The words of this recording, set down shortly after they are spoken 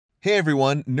Hey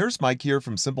everyone, Nurse Mike here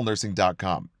from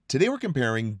SimpleNursing.com. Today we're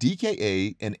comparing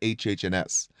DKA and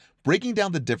HHNS, breaking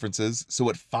down the differences so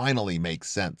it finally makes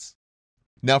sense.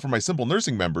 Now for my Simple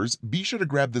Nursing members, be sure to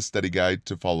grab this study guide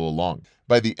to follow along.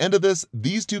 By the end of this,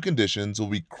 these two conditions will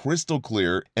be crystal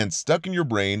clear and stuck in your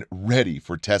brain, ready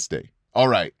for test day. All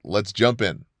right, let's jump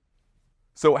in.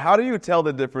 So how do you tell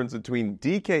the difference between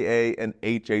DKA and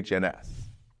HHNS?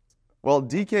 Well,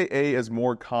 DKA is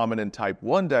more common in type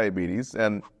 1 diabetes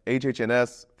and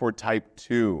HHNS for type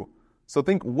 2. So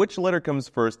think which letter comes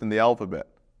first in the alphabet.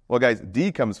 Well, guys,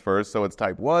 D comes first, so it's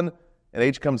type 1, and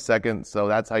H comes second, so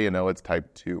that's how you know it's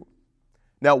type 2.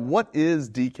 Now, what is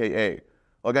DKA?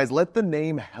 Well, guys, let the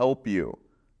name help you.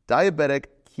 Diabetic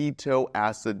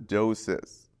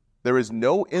ketoacidosis. There is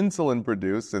no insulin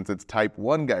produced since it's type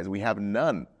 1, guys. We have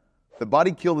none. The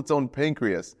body killed its own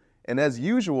pancreas, and as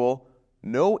usual,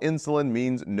 no insulin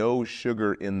means no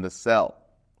sugar in the cell.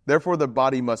 Therefore, the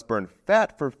body must burn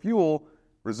fat for fuel,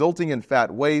 resulting in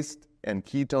fat waste, and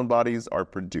ketone bodies are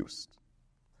produced.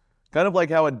 Kind of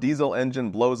like how a diesel engine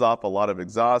blows off a lot of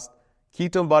exhaust,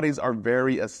 ketone bodies are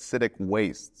very acidic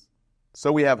wastes.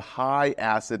 So we have high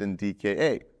acid in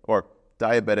DKA, or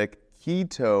diabetic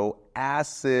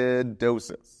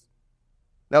ketoacidosis.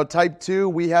 Now, type 2,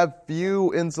 we have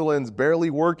few insulins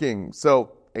barely working,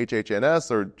 so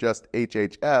HHNS or just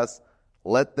HHS,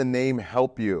 let the name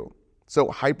help you. So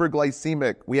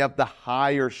hyperglycemic, we have the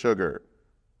higher sugar.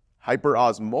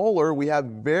 Hyperosmolar, we have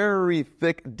very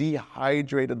thick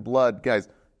dehydrated blood. Guys,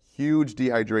 huge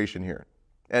dehydration here.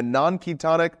 And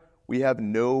non-ketonic, we have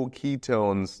no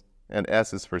ketones, and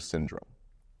S is for syndrome.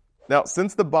 Now,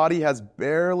 since the body has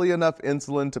barely enough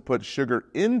insulin to put sugar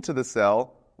into the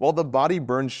cell, well, the body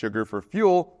burns sugar for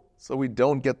fuel, so we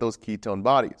don't get those ketone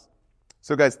bodies.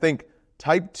 So guys, think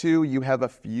type 2, you have a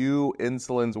few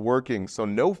insulins working, so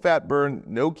no fat burn,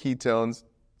 no ketones,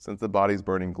 since the body's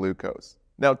burning glucose.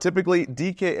 Now, typically,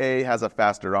 DKA has a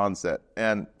faster onset,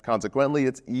 and consequently,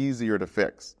 it's easier to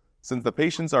fix, since the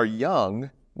patients are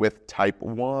young with type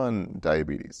 1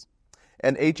 diabetes.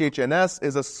 And HHNS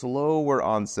is a slower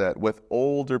onset with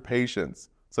older patients.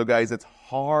 So guys, it's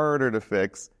harder to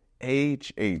fix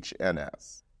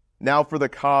HHNS. Now for the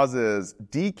causes,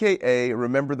 DKA,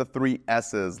 remember the 3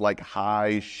 S's like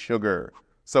high sugar.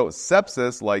 So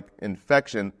sepsis, like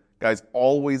infection, guys,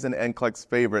 always an NCLEX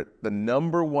favorite. The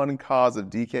number 1 cause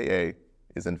of DKA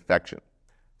is infection.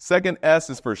 Second S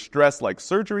is for stress like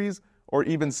surgeries or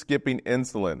even skipping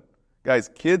insulin. Guys,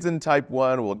 kids in type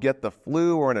 1 will get the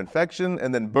flu or an infection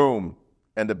and then boom,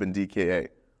 end up in DKA.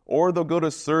 Or they'll go to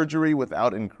surgery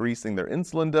without increasing their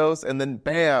insulin dose and then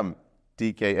bam,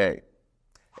 DKA.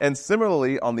 And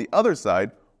similarly, on the other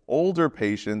side, older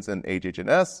patients in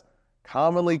HHNS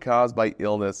commonly caused by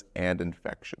illness and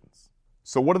infections.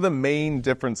 So what are the main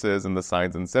differences in the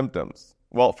signs and symptoms?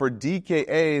 Well, for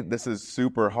DKA, this is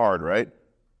super hard, right?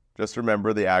 Just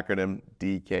remember the acronym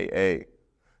DKA.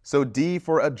 So D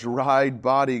for a dried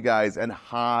body, guys, and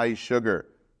high sugar,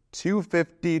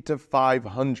 250 to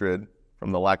 500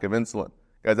 from the lack of insulin.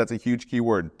 Guys, that's a huge key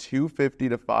word, 250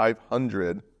 to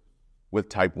 500 with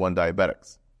type 1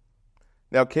 diabetics.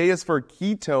 Now, K is for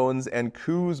ketones and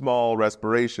Kussmaul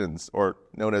respirations, or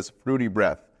known as fruity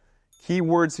breath. Key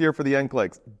words here for the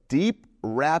NCLEX, deep,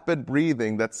 rapid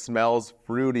breathing that smells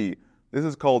fruity. This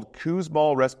is called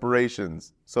Kussmaul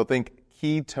respirations, so think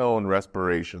ketone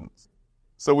respirations.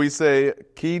 So we say,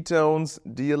 ketones,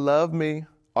 do you love me?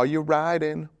 Are you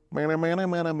riding?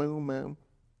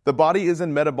 The body is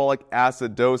in metabolic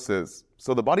acidosis,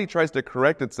 so the body tries to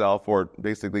correct itself, or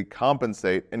basically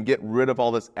compensate, and get rid of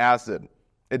all this acid.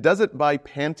 It does it by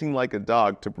panting like a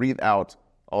dog to breathe out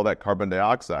all that carbon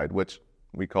dioxide, which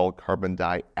we call carbon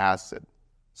diacid.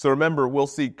 So remember, we'll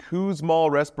see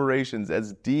Kussmaul respirations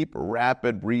as deep,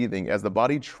 rapid breathing as the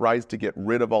body tries to get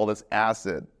rid of all this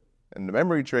acid. And the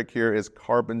memory trick here is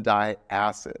carbon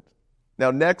diacid.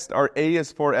 Now next, our A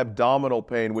is for abdominal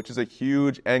pain, which is a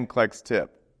huge NCLEX tip.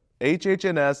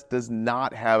 HHNS does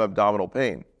not have abdominal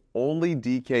pain, only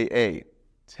DKA,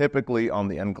 typically on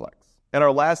the NCLEX. And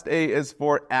our last A is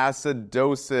for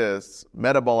acidosis,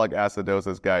 metabolic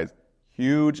acidosis, guys.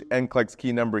 Huge NCLEX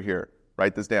key number here.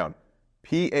 Write this down.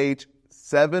 pH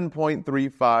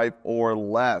 7.35 or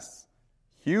less.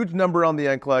 Huge number on the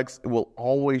NCLEX. It will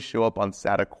always show up on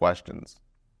SATA questions.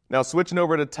 Now switching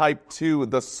over to type 2,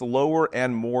 the slower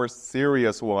and more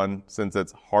serious one since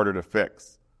it's harder to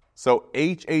fix. So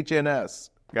HHNS,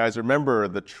 guys, remember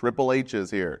the triple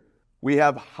H's here. We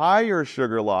have higher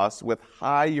sugar loss with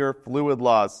higher fluid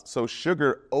loss, so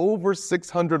sugar over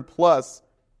 600 plus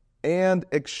and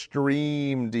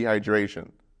extreme dehydration.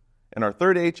 And our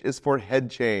third H is for head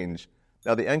change.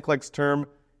 Now the NCLEX term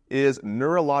is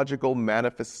neurological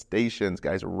manifestations.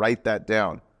 Guys, write that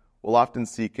down. We'll often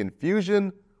see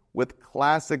confusion with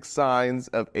classic signs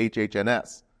of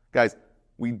HHNS. Guys,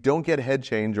 we don't get head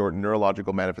change or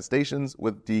neurological manifestations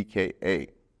with DKA.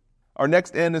 Our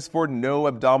next N is for no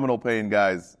abdominal pain,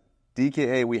 guys.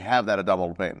 DKA, we have that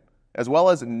abdominal pain, as well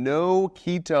as no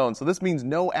ketone. So this means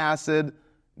no acid,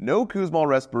 no Kussmaul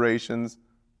respirations,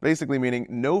 basically meaning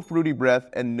no fruity breath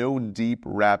and no deep,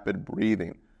 rapid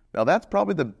breathing. Now that's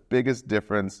probably the biggest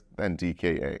difference than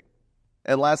DKA.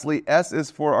 And lastly, S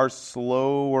is for our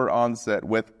slower onset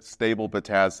with stable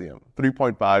potassium,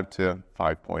 3.5 to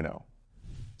 5.0.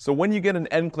 So when you get an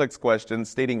NCLEX question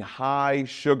stating high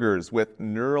sugars with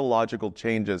neurological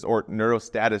changes or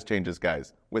neurostatus changes,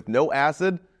 guys, with no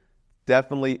acid,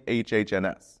 definitely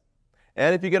HHNS.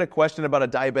 And if you get a question about a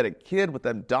diabetic kid with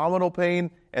abdominal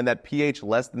pain and that pH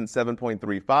less than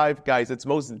 7.35, guys, it's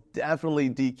most definitely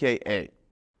DKA.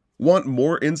 Want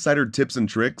more insider tips and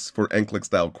tricks for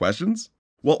NCLEX-style questions?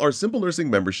 Well, our SimpleNursing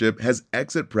membership has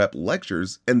exit prep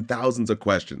lectures and thousands of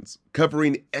questions,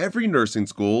 covering every nursing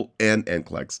school and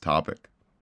NCLEX topic.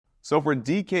 So for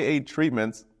DKA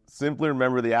treatments, simply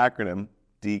remember the acronym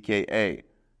DKA.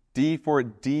 D for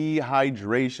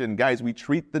dehydration. Guys, we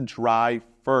treat the dry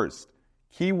first.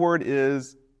 Keyword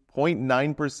is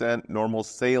 0.9% normal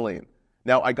saline.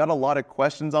 Now, I got a lot of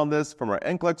questions on this from our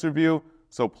NCLEX review,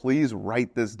 so please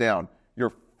write this down.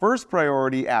 Your first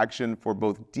priority action for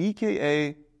both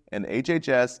DKA and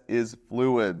HHS is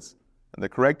fluids. And the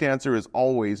correct answer is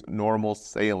always normal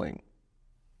saline.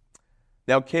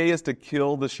 Now, K is to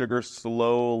kill the sugar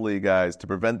slowly, guys, to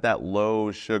prevent that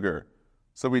low sugar.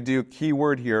 So we do,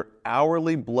 keyword here,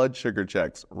 hourly blood sugar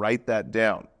checks. Write that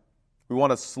down. We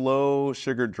want a slow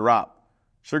sugar drop.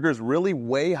 Sugar is really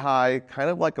way high, kind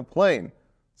of like a plane.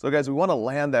 So guys, we want to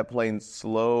land that plane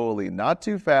slowly, not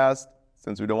too fast,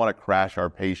 since we don't want to crash our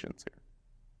patients here.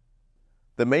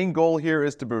 The main goal here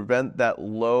is to prevent that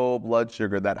low blood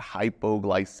sugar, that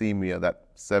hypoglycemia, that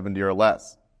 70 or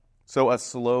less. So a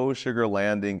slow sugar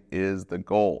landing is the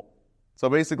goal. So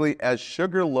basically, as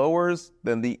sugar lowers,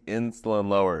 then the insulin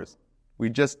lowers.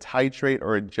 We just titrate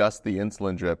or adjust the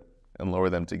insulin drip and lower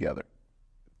them together.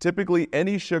 Typically,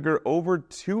 any sugar over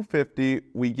 250,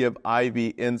 we give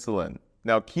IV insulin.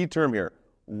 Now, key term here,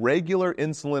 regular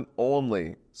insulin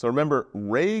only. So remember,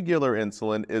 regular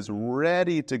insulin is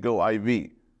ready to go IV.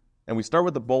 And we start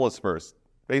with the bolus first,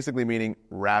 basically meaning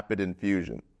rapid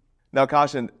infusion. Now,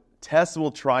 caution, tests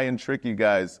will try and trick you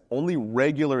guys. Only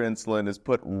regular insulin is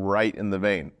put right in the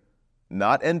vein.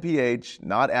 Not NPH,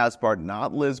 not Aspart,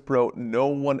 not Lispro. No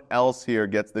one else here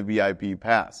gets the VIP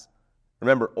pass.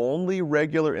 Remember, only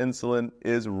regular insulin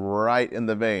is right in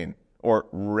the vein or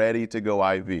ready to go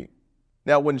IV.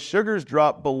 Now, when sugars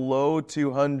drop below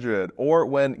 200, or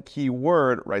when,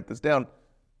 keyword, write this down,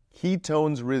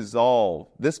 ketones resolve.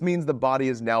 This means the body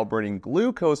is now burning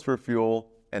glucose for fuel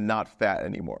and not fat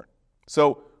anymore.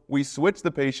 So we switch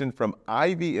the patient from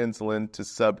IV insulin to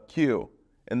sub-Q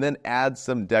and then add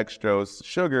some dextrose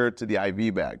sugar to the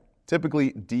IV bag,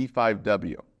 typically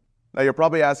D5W. Now, you're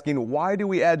probably asking, why do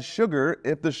we add sugar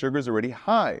if the sugar is already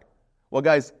high? Well,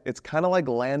 guys, it's kind of like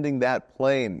landing that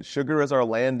plane. Sugar is our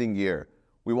landing gear.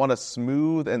 We want a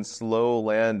smooth and slow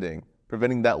landing,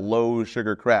 preventing that low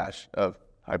sugar crash of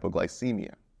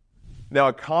hypoglycemia. Now,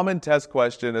 a common test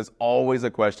question is always a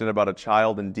question about a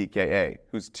child in DKA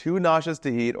who's too nauseous to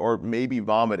eat or maybe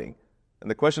vomiting.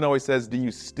 And the question always says, do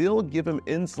you still give him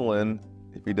insulin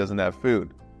if he doesn't have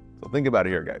food? So think about it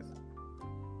here, guys.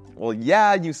 Well,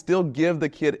 yeah, you still give the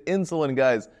kid insulin,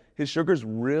 guys. His sugar's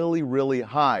really, really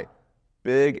high.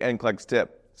 Big NCLEX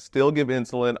tip. Still give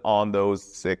insulin on those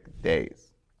sick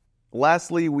days.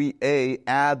 Lastly, we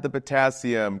add the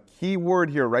potassium. Key word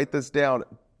here, write this down.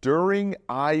 During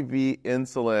IV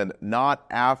insulin, not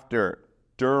after.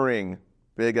 During.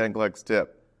 Big NCLEX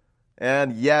tip.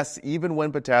 And yes, even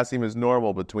when potassium is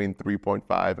normal between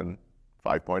 3.5 and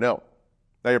 5.0.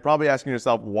 Now, you're probably asking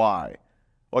yourself, why?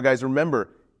 Well, guys,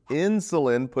 remember,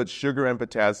 insulin puts sugar and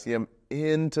potassium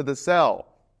into the cell.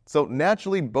 So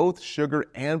naturally, both sugar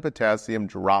and potassium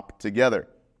drop together.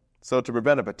 So to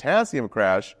prevent a potassium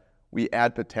crash, we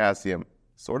add potassium,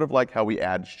 sort of like how we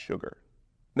add sugar.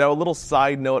 Now, a little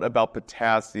side note about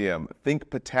potassium. Think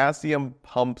potassium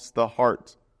pumps the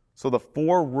heart. So the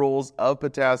 4 rules of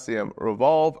potassium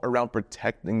revolve around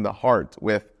protecting the heart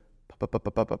with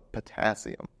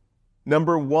potassium.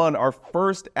 Number 1, our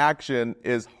first action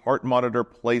is heart monitor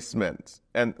placement.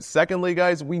 And secondly,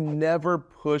 guys, we never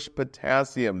push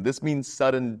potassium. This means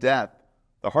sudden death.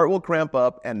 The heart will cramp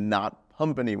up and not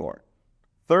pump anymore.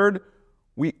 Third,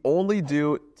 we only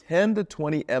do 10 to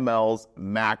 20 mLs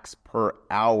max per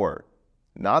hour.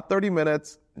 Not 30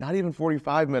 minutes, not even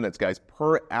 45 minutes, guys,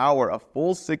 per hour, a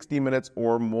full 60 minutes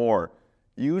or more,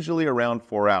 usually around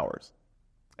 4 hours.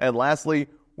 And lastly,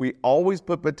 we always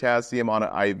put potassium on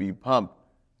an IV pump.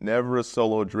 Never a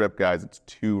solo drip, guys. It's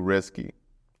too risky.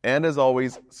 And as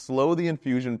always, slow the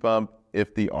infusion pump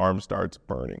if the arm starts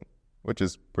burning, which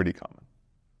is pretty common.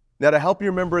 Now, to help you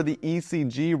remember the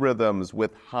ECG rhythms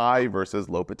with high versus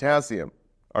low potassium,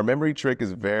 our memory trick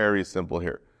is very simple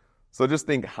here. So just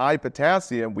think high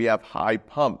potassium, we have high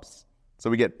pumps. So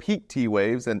we get peak T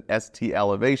waves and ST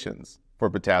elevations for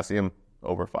potassium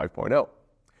over 5.0.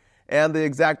 And the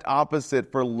exact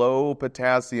opposite for low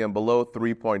potassium below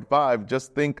 3.5,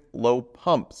 just think low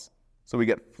pumps. So we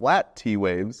get flat T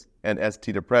waves and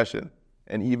ST depression,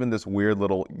 and even this weird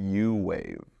little U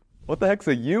wave. What the heck's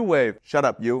a U wave? Shut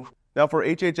up, you. Now for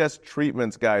HHS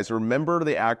treatments, guys, remember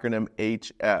the acronym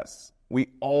HS. We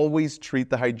always treat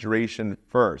the hydration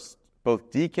first.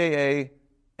 Both DKA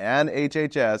and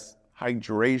HHS,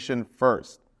 hydration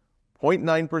first.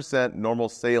 0.9% normal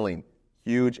saline.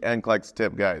 Huge NCLEX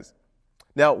tip, guys.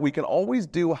 Now, we can always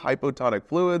do hypotonic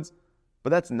fluids,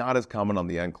 but that's not as common on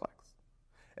the NCLEX.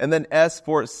 And then S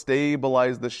for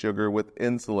stabilize the sugar with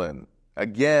insulin.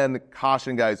 Again,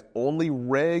 caution, guys, only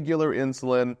regular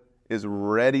insulin is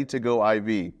ready to go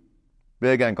IV.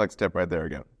 Big NCLEX tip right there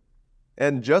again.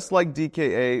 And just like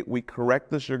DKA, we correct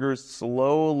the sugars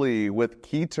slowly with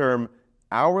key term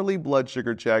hourly blood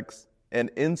sugar checks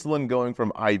and insulin going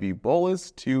from IV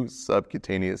bolus to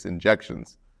subcutaneous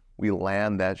injections. We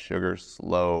land that sugar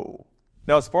slow.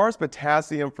 Now, as far as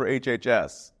potassium for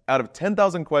HHS, out of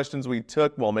 10,000 questions we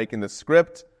took while making the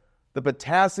script, the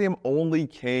potassium only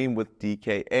came with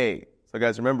DKA. So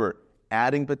guys, remember,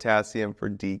 adding potassium for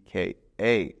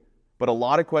DKA. But a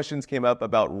lot of questions came up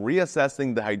about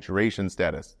reassessing the hydration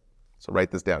status. So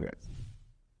write this down, guys.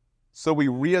 So we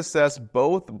reassess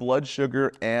both blood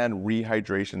sugar and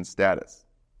rehydration status.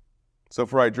 So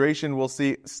for hydration, we'll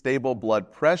see stable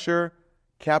blood pressure,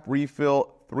 cap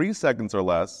refill 3 seconds or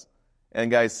less. And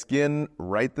guys, skin,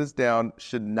 write this down,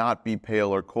 should not be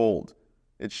pale or cold.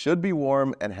 It should be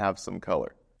warm and have some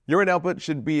color. Urine output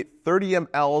should be 30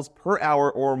 mLs per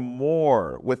hour or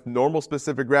more with normal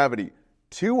specific gravity.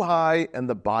 Too high and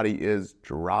the body is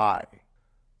dry.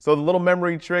 So the little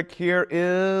memory trick here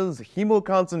is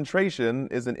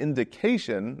hemoconcentration is an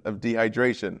indication of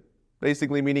dehydration,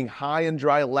 basically meaning high and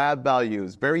dry lab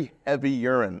values, very heavy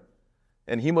urine.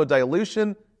 And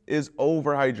hemodilution is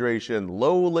overhydration,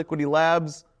 low liquidy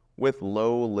labs with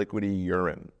low liquidy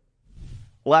urine.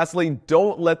 Lastly,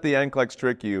 don't let the NCLEX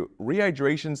trick you.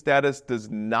 Rehydration status does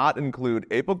not include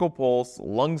apical pulse,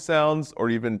 lung sounds, or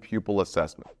even pupil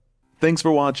assessment. Thanks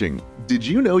for watching. Did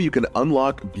you know you can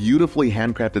unlock beautifully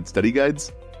handcrafted study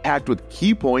guides packed with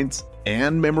key points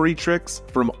and memory tricks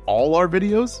from all our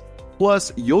videos?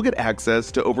 Plus, you'll get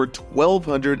access to over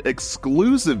 1,200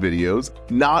 exclusive videos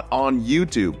not on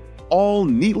YouTube, all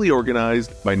neatly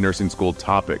organized by nursing school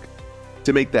topic,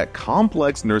 to make that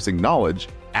complex nursing knowledge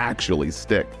actually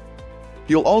stick.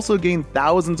 You'll also gain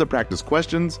thousands of practice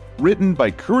questions written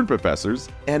by current professors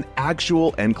and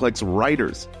actual NCLEX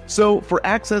writers. So for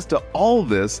access to all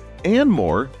this and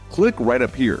more, click right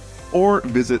up here or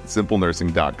visit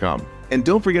SimpleNursing.com. And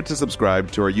don't forget to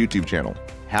subscribe to our YouTube channel.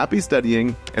 Happy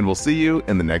studying, and we'll see you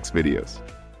in the next videos.